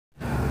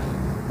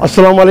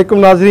अस्सलाम वालेकुम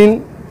नाज़रीन,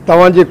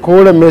 तव्हांजे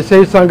खोड़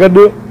मैसेज सां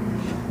गॾु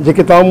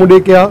जेके तव्हां मूं ॾे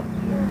कया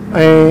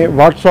ऐं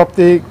व्हाट्सअप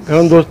ते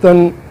घणनि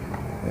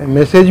दोस्तनि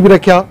मैसेज बि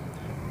रखिया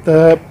त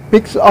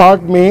पिक्स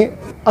आर्ट में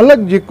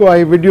अलॻि जेको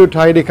आहे वीडियो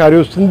ठाहे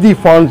ॾेखारियो सिंधी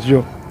फॉन्ट्स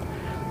जो।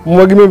 मूं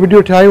अॻु में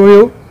वीडियो ठाहियो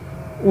हुयो,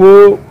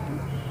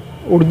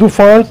 उहो उर्दू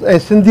फॉन्ट्स ऐं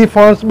सिंधी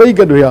फॉन्ट्स ॿई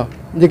गॾु हुया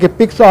जेके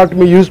पिक्स आर्ट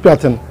में यूज़ पिया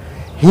थियनि।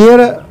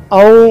 हींअर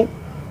आऊं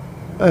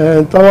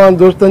तव्हां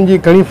दोस्तनि जी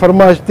घणी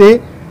फरमाइश ते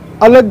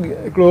अलॻि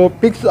हिकिड़ो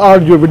पिक्स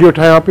आर्ट जो वीडियो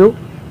ठाहियां पियो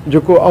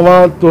जेको अवां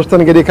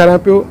दोस्तनि खे ॾेखारियां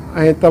पियो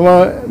ऐं तव्हां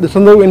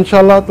ॾिसंदो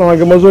इंशाअल्लाह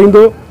तव्हांखे मज़ो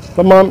ईंदो।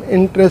 तमामु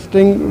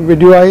इंट्रस्टिंग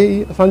वीडियो आहे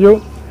असांजो,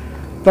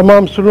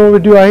 तमामु सुठो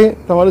वीडियो आहे।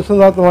 तव्हां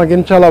ॾिसंदा तव्हांखे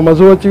इंशाअल्लाह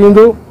मज़ो अची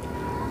वेंदो।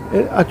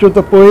 अचो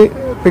त पोइ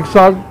पिक्स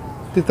आर्ट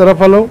जी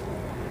तरफ़ हलो,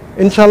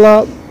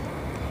 इंशाअल्लाह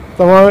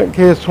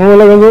तव्हांखे सुहिणो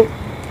लॻंदो।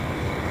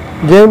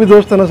 जंहिं बि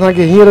दोस्तनि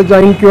असांखे हींअर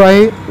जॉइन कयो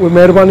आहे उहे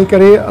महिरबानी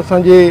करे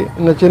असांजे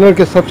हिन चैनल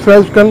खे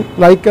सब्सक्राइब कनि,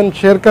 लाइक कनि,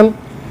 शेयर कनि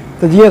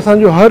त जीअं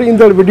असांजो हर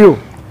ईंदड़ वीडियो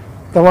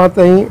तव्हां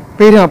ताईं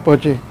पहिरियां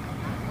पहुचे।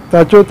 त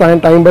अचो तव्हां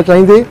टाइम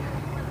बचाईंदे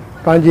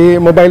पंहिंजे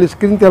मोबाइल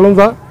स्क्रीन ते हलूं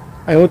था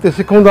ऐं उते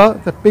सिखूं था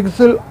त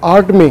पिक्सल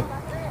आर्ट में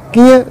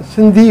कीअं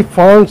सिंधी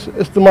फॉन्ट्स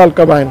इस्तेमालु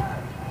कबा आहिनि।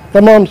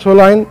 तमामु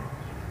सवला आहिनि।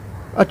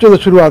 अचो त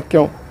शुरूआत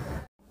कयूं।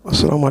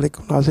 अस्सलाम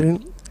वालेकुम नाज़रीन,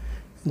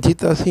 जी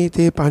त असीं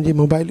हिते पंहिंजे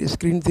मोबाइल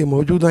स्क्रीन ते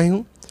मौजूदु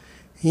आहियूं।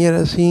 हींअर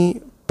असीं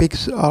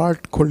पिक्स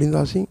आर्ट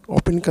खोलींदासीं,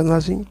 ओपन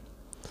कंदासीं।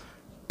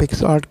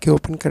 पिक्स आर्ट खे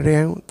ओपन करे रहिया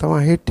आहियूं।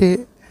 तव्हां हेठि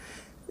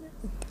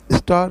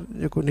स्टार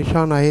जेको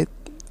निशान आहे,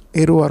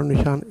 एरो वारो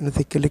निशान, इन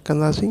ते क्लिक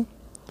कंदासीं,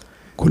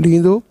 खुली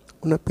ईंदो।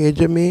 उन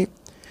पेज में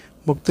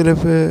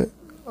मुख़्तलिफ़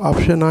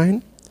ऑप्शन आहिनि,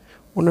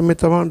 उन में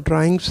तव्हां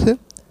ड्राइंग्स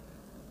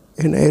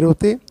हिन एरो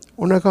ते,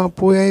 उन खां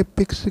पोइ आहे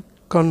पिक्स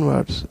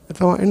कन्वर्ट्स।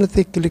 तव्हां इन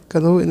ते क्लिक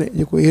कंदो, इन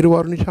जेको एरो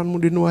वारो निशान मूं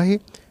ॾिनो आहे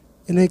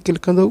इन खे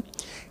क्लिक कंदो।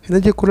 हिन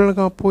जे खुलण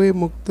खां पोइ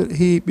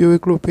ही ॿियो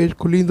हिकिड़ो पेज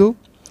खुली ईंदो।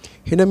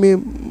 हिन में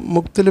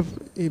मुख़्तलिफ़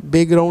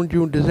बैकग्राउंड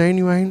जूं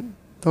डिज़ाइनियूं आहिनि।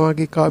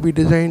 तव्हांखे का बि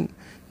डिज़ाइन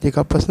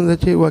जेका पसंदि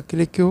अचे उहा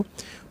क्लिक कयो,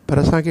 पर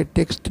असांखे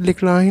टेक्स्ट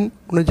लिखणा आहिनि,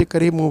 उन जे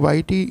करे मूं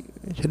वाइट ई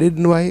छॾे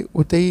ॾिनो आहे,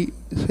 उते ई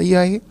सही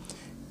आहे।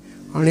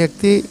 हाणे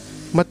अॻिते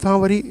मथां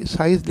वरी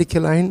साइज़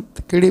लिखियलु आहिनि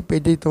त कहिड़े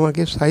पेज जी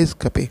तव्हांखे साइज़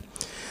खपे।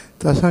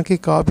 त असांखे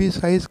का बि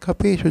साइज़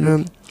खपे,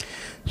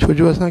 छो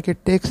जो असांखे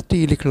टेक्स्ट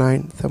ई लिखणा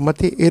आहिनि। त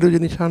मथे एरो जे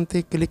निशान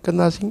ते क्लिक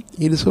कंदासीं,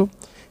 हीअ ॾिसो,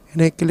 हिन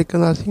खे क्लिक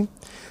कंदासीं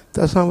त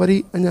असां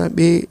वरी अञा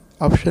ॿिए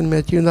ऑप्शन में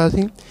अची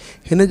वेंदासीं।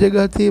 हिन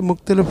जॻह ते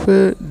मुख़्तलिफ़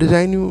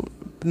डिज़ाइनियूं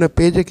हिन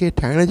पेज खे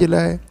ठाहिण जे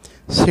लाइ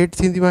सेट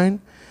थींदियूं आहिनि,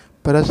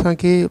 पर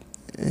असांखे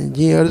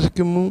जीअं अर्ज़ु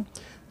कयूं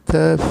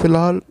त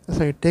फ़िलहालु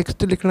असांखे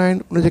टेक्स्ट लिखणा आहिनि,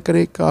 उन जे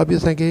करे का बि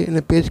असांखे हिन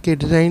पेज खे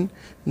डिज़ाइन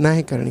न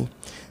आहे करणी।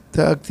 त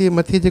अॻिते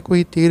मथे जेको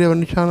ही तीर जो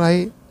निशान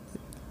आहे,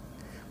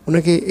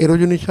 उनखे एरो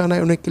जो निशान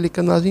आहे, उन खे क्लिक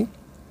कंदासीं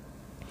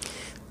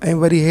ऐं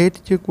वरी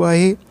हेठि जेको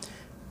आहे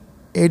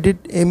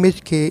एडिट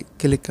इमेज खे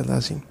क्लिक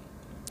कंदासीं।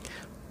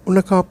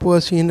 उन खां पोइ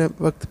असीं हिन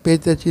वक़्तु पेज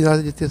ते अची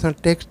वेंदासीं जिते असां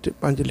टेक्स्ट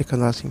पंहिंजो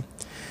लिखंदासीं।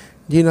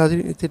 जीअं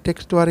नाज़रीन हिते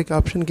टेक्स्ट वारे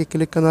ऑप्शन खे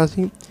क्लिक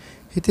कंदासीं।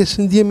 हिते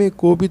सिंधीअ में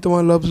को बि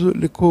तव्हां लफ़्ज़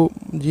लिखो,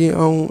 जीअं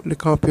आऊं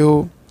लिखां पियो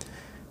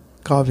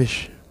काविश,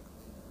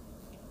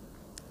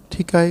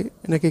 ठीकु आहे।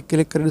 इन खे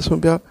क्लिक करे ॾिसूं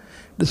पिया,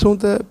 ॾिसूं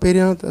त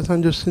पहिरियां त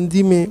असांजो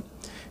सिंधी में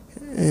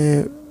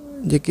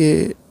जेके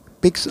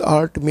पिक्स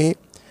आर्ट में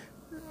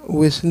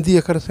उहे सिंधी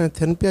अख़र असांजा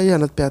थियनि पिया या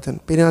न पिया थियनि।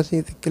 पहिरियां असीं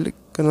हिते क्लिक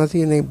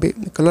कंदासीं,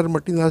 इन कलर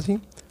मटींदासीं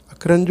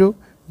अख़रनि जो,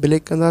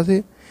 ब्लैक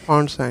कंदासीं।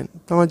 फॉन्ट्स आहिनि,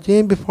 तव्हां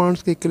जंहिं बि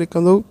फॉन्ट्स खे क्लिक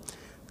कंदो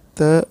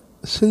त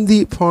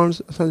सिंधी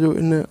फॉन्ट्स असांजो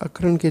इन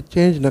अख़रनि खे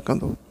चेंज न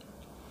कंदो।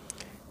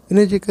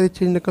 इन जे करे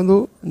चेंज न कंदो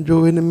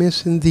जो हिन में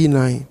सिंधी न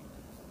आहे।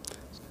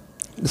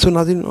 ॾिसो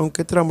नाज़रीन, ऐं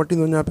केतिरा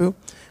मटींदो वञा पियो,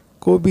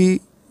 को बि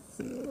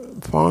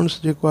फॉन्ट्स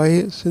जेको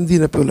आहे सिंधी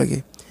न पियो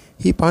लॻे।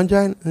 ही पंहिंजा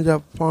आहिनि हिन जा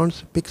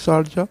फॉन्ट्स पिक्स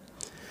आर्ट जा।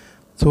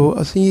 सो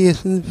असीं इहे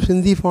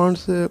सिंधी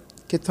फॉन्ट्स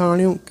किथां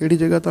आणियूं, कहिड़ी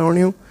जॻह तां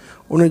आणियूं,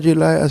 उन जे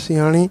लाइ असीं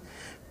हाणे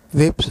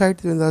वेबसाइट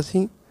ते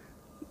वेंदासीं।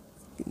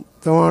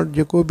 तव्हां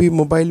जेको बि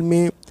मोबाइल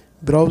में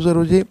ब्राउज़र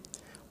हुजे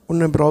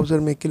उन ब्राउज़र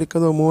में क्लिक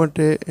कंदो। मूं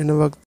वटि हिन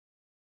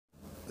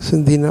वक़्तु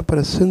सिंधी न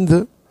पर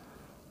सिंध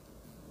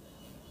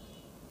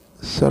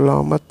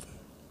सलामत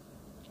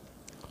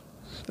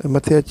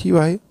मथे अची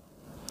वियो आहे,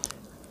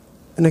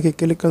 इन खे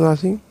क्लिक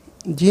कंदासीं।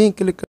 जीअं ई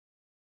क्लिक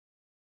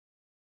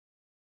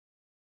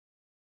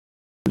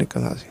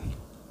कंदासीं,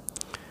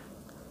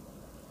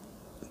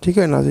 ठीकु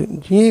आहे नाज़रीन।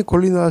 जीअं ई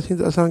खोलींदासीं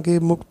त असांखे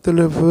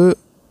मुख़्तलिफ़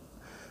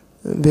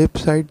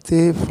वेबसाइट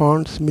ते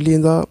फॉन्ट्स मिली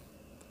वेंदा।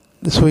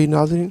 ॾिसो ही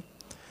नाज़रीन,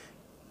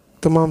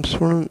 तमामु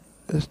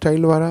सुहिणा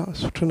स्टाइल वारा,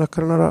 सुठनि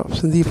अख़रनि वारा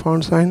सिंधी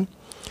फॉन्ट्स आहिनि।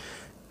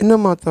 इन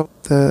मां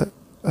त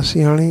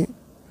असीं हाणे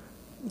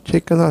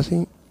चेक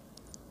कंदासीं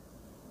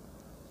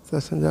त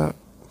असांजा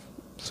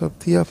सभु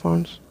थी विया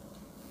फॉन्ट्स।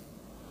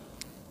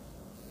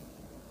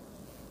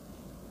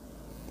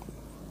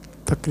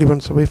 तक़रीबन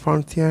सभई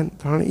फॉन्ट्स थी विया आहिनि।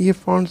 त हाणे इहे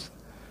फॉन्ट्स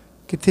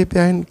किथे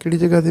पिया आहिनि, कहिड़ी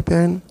जॻह ते पिया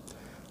आहिनि,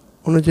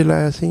 उन जे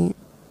लाइ असीं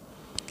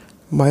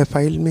माय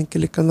फाइल में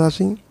क्लिक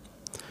कंदासीं।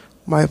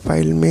 माय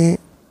फाइल में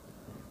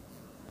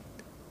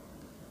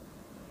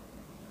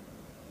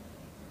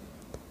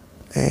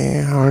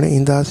ऐं हाणे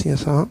ईंदासीं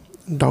असां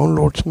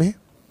डाउनलोड्स में,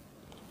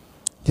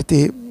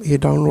 जिते इहे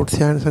डाउनलोड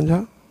थिया आहिनि असांजा।